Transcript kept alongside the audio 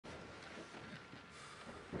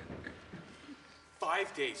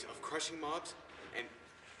5 days of crushing mobs and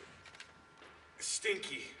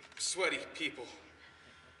stinky, sweaty people.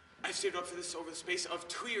 I saved up for this over the space of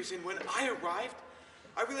 2 years, and when I arrived,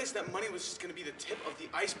 I realized that money was just going to be the tip of the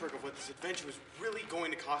iceberg of what this adventure was really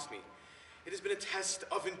going to cost me. It has been a test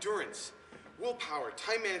of endurance, willpower,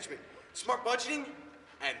 time management, smart budgeting,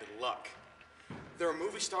 and luck. There are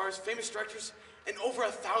movie stars, famous directors, and over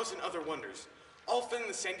 1,000 other wonders, all fit in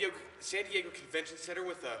the San Diego Convention Center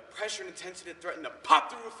with a pressure and intensity that threatened to pop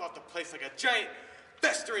the roof off the place like a giant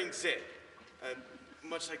festering zit.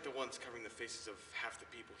 Much like the ones covering the faces of half the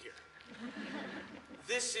people here.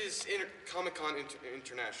 This is Comic-Con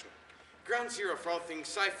International, ground zero for all things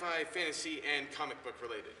sci-fi, fantasy, and comic book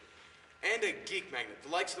related. And a geek magnet the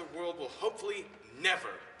likes of the world will hopefully never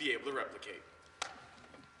be able to replicate.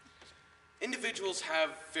 Individuals have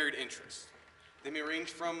varied interests. They may range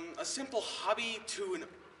from a simple hobby to an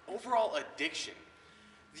overall addiction.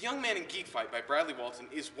 The Young Man in Geek Fight by Bradley Walton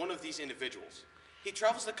is one of these individuals. He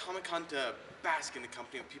travels to Comic-Con to bask in the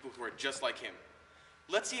company of people who are just like him.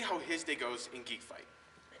 Let's see how his day goes in Geek Fight.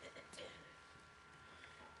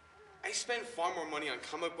 I spend far more money on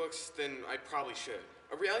comic books than I probably should,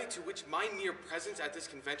 a reality to which my mere presence at this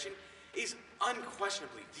convention is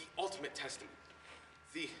unquestionably the ultimate testament.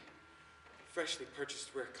 The freshly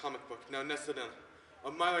purchased rare comic book, now nestled in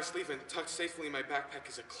a mylar sleeve and tucked safely in my backpack,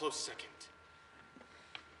 is a close second.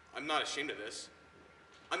 I'm not ashamed of this.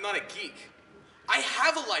 I'm not a geek. I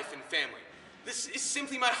have a life and family. This is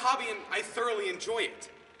simply my hobby, and I thoroughly enjoy it.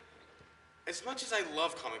 As much as I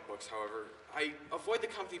love comic books, however, I avoid the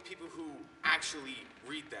company of people who actually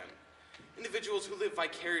read them. Individuals who live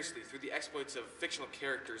vicariously through the exploits of fictional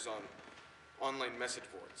characters on online message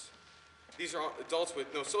boards. These are adults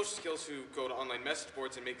with no social skills who go to online message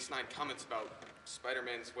boards and make snide comments about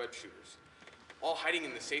Spider-Man's web shooters, all hiding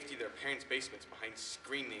in the safety of their parents' basements behind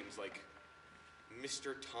screen names like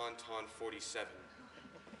Mr. Tauntaun 47.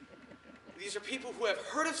 These are people who have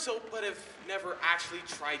heard of soap but have never actually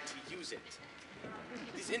tried to use it.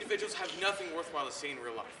 These individuals have nothing worthwhile to say in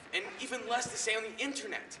real life, and even less to say on the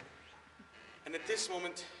internet. And at this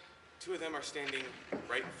moment, two of them are standing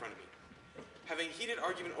right in front of me, having a heated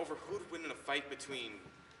argument over who would win in a fight between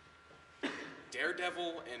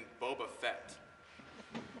Daredevil and Boba Fett.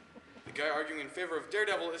 The guy arguing in favor of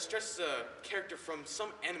Daredevil is dressed as a character from some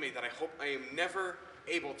anime that I hope I am never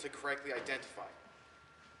able to correctly identify.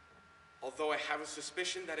 Although I have a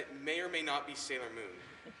suspicion that it may or may not be Sailor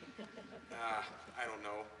Moon. I don't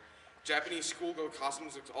know. Japanese schoolgirl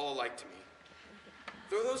costumes look all alike to me.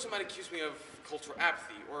 There are those who might accuse me of cultural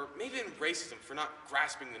apathy, or maybe even racism for not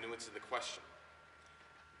grasping the nuance of the question.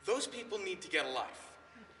 Those people need to get a life.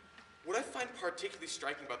 What I find particularly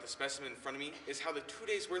striking about the specimen in front of me is how the 2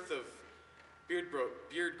 days worth of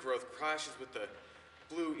beard growth clashes with the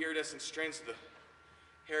blue iridescent strands of the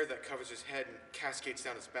hair that covers his head and cascades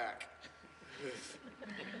down his back.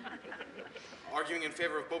 Arguing in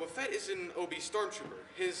favor of Boba Fett is an obese stormtrooper,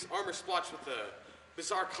 his armor splotched with a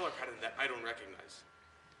bizarre color pattern that I don't recognize.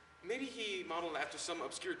 Maybe he modeled after some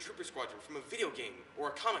obscure trooper squadron from a video game or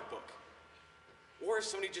a comic book. Or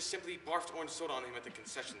somebody just simply barfed orange soda on him at the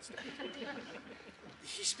concession stand.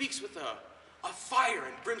 He speaks with a fire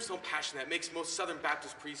and brimstone passion that makes most Southern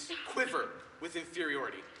Baptist priests quiver with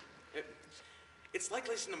inferiority. It's like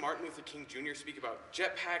listening to Martin Luther King Jr. speak about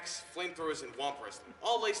jetpacks, flamethrowers, and womp wrestling,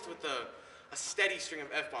 all laced with a steady string of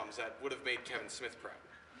F-bombs that would have made Kevin Smith proud.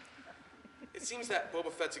 It seems that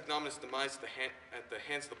Boba Fett's ignominious demise at the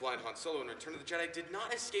hands of the blind Han Solo in Return of the Jedi did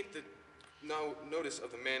not escape the notice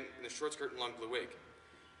of the man in the short skirt and long blue wig.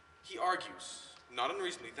 He argues, not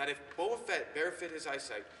unreasonably, that if Boba Fett, barefit his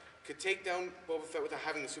eyesight, could take down Boba Fett without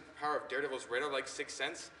having the superpower of Daredevil's radar-like sixth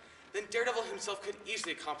sense, then Daredevil himself could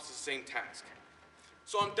easily accomplish the same task.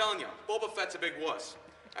 So I'm telling you, Boba Fett's a big wuss.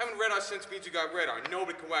 I haven't radar since means you got radar.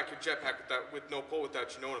 Nobody can whack your jetpack with no pole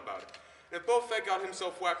without you knowing about it. And if Boba Fett got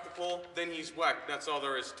himself whacked the pole, then he's whacked. That's all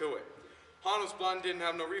there is to it. Han was blind, didn't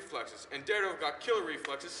have no reflexes, and Daredevil got killer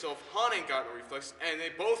reflexes, so if Han ain't got no reflexes, and they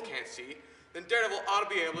both can't see, then Daredevil ought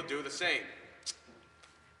to be able to do the same.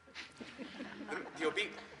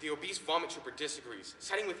 The obese vomit trooper disagrees,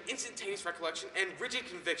 citing with instantaneous recollection and rigid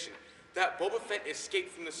conviction that Boba Fett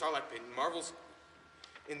escaped from the Sarlacc pit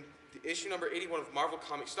in the issue number 81 of Marvel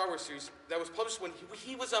Comics Star Wars series that was published when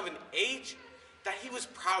he was of an age that he was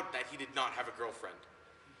proud that he did not have a girlfriend.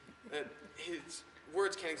 His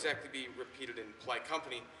words can't exactly be repeated in polite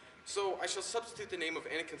company, so I shall substitute the name of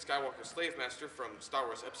Anakin Skywalker's slave master from Star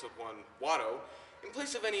Wars Episode 1, Watto, in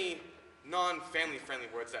place of any non-family-friendly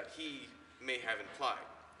words that he may have implied.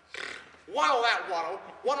 Waddle that, Watto.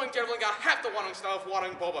 Waddling Daredevil got half the waddling style of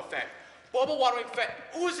waddling Boba Fett. Bubble Waddling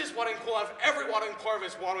Fett oozes waddling cool out of every waddling part of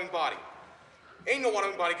his waddling body. Ain't no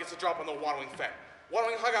waddling body gets a drop on the waddling Fett.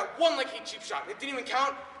 Waddling Hug got one licky cheap shot. It didn't even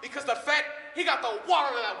count because the Fett, he got the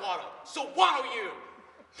waddle of that waddle. So waddle you!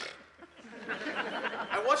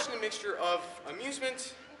 I watched a mixture of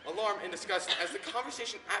amusement, alarm, and disgust as the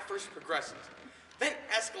conversation at first progresses, then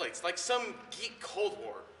escalates like some geek Cold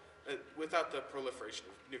War. Without the proliferation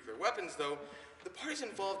of nuclear weapons, though, the parties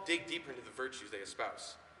involved dig deeper into the virtues they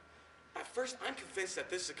espouse. At first, I'm convinced that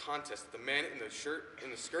this is a contest that the man in the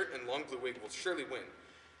skirt, and long blue wig will surely win.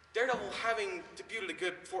 Daredevil having debuted a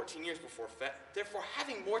good 14 years before Fett, therefore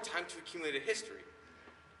having more time to accumulate a history.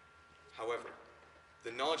 However,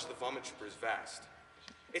 the knowledge of the Vomit Trooper is vast.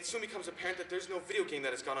 It soon becomes apparent that there's no video game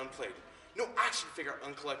that has gone unplayed, no action figure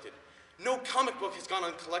uncollected, no comic book has gone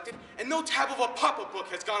uncollected, and no tab of a pop-up book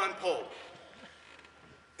has gone unpulled.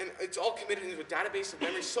 And it's all committed into a database of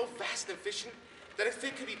memories so vast and efficient that if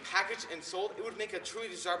it could be packaged and sold, it would make a truly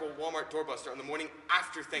desirable Walmart doorbuster on the morning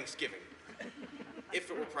after Thanksgiving,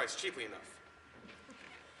 if it were priced cheaply enough.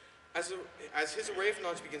 As his array of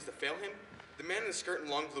knowledge begins to fail him, the man in the skirt and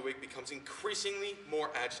long blue wig becomes increasingly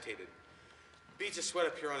more agitated. Beads of sweat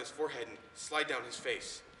appear on his forehead and slide down his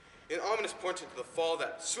face, an ominous portent to the fall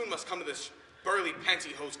that soon must come to this burly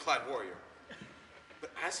pantyhose-clad warrior.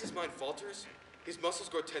 But as his mind falters, his muscles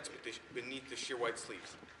grow tense beneath the sheer white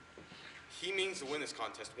sleeves. He means to win this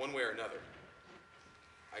contest one way or another.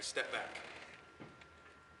 I step back.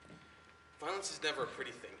 Violence is never a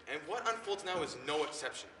pretty thing, and what unfolds now is no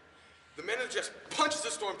exception. The man in the dress punches the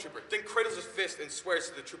stormtrooper, then cradles his fist and swears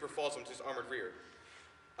till the trooper falls onto his armored rear.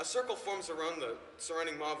 A circle forms around the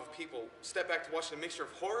surrounding mob of people, step back to watch a mixture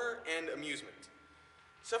of horror and amusement.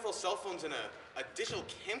 Several cell phones and a digital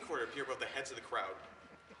camcorder appear above the heads of the crowd.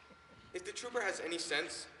 If the trooper has any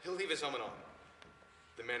sense, he'll leave his helmet on.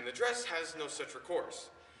 The man in the dress has no such recourse.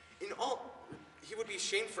 In all, he would be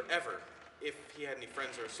shamed forever if he had any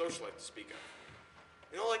friends or a social life to speak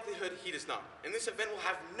of. In all likelihood, he does not, and this event will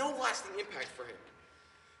have no lasting impact for him.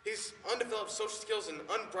 His undeveloped social skills and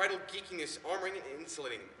unbridled geekiness armoring and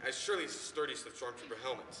insulating him, as surely as the sturdiest of stormtrooper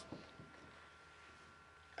helmets.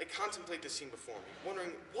 I contemplate the scene before me,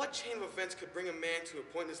 wondering what chain of events could bring a man to a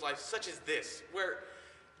point in his life such as this, where,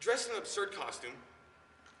 dressed in an absurd costume,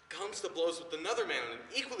 comes to blows with another man in an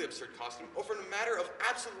equally absurd costume over a matter of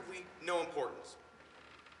absolutely no importance.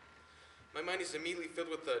 My mind is immediately filled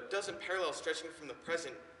with a dozen parallels stretching from the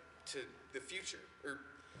present to the future, or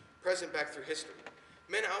present back through history.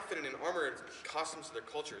 Men outfitted in armor and costumes of their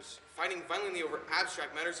cultures, fighting violently over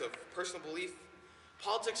abstract matters of personal belief,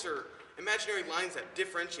 politics, or imaginary lines that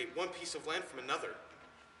differentiate one piece of land from another.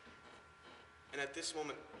 And at this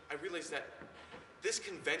moment, I realize that this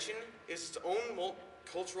convention is its own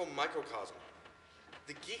cultural microcosm.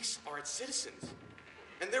 The geeks are its citizens,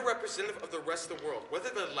 and they're representative of the rest of the world, whether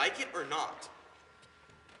they like it or not.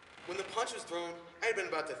 When the punch was thrown, I had been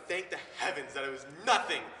about to thank the heavens that it was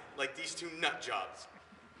nothing like these two nut jobs.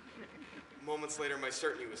 Moments later, my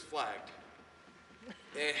certainty was flagged.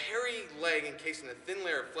 A hairy leg encased in a thin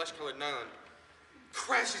layer of flesh-colored nylon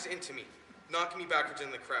crashes into me, knocking me backwards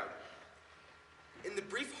into the crowd. In the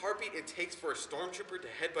brief heartbeat it takes for a stormtrooper to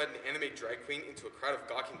headbutt an anime drag queen into a crowd of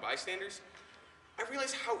gawking bystanders, I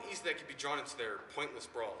realize how easily I could be drawn into their pointless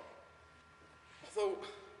brawl. Although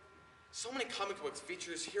so many comic books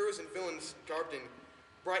features heroes and villains garbed in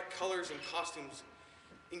bright colors and costumes,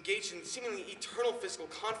 engaged in seemingly eternal physical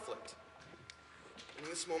conflict. In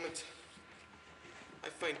this moment, I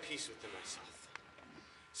find peace within myself,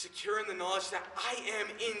 secure in the knowledge that I am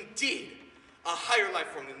indeed a higher life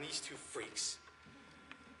form than these two freaks.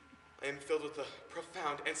 I am filled with a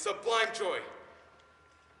profound and sublime joy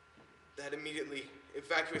that immediately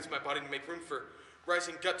evacuates my body to make room for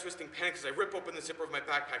rising gut-twisting panic as I rip open the zipper of my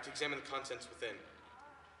backpack to examine the contents within.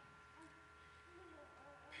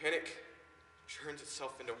 Panic turns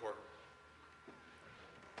itself into horror.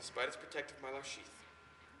 Despite its protective mylar sheath,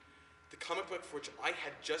 the comic book for which I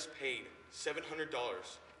had just paid $700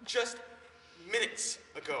 just minutes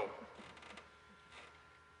ago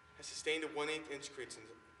has sustained a 1/8 inch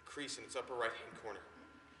crease in its upper right-hand corner,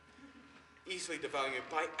 easily devaluing it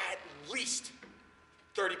by at least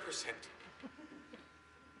 30%. I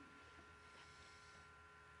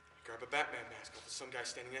grab a Batman mask off of some guy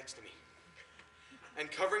standing next to me,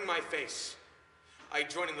 and covering my face, I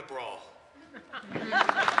join in the brawl.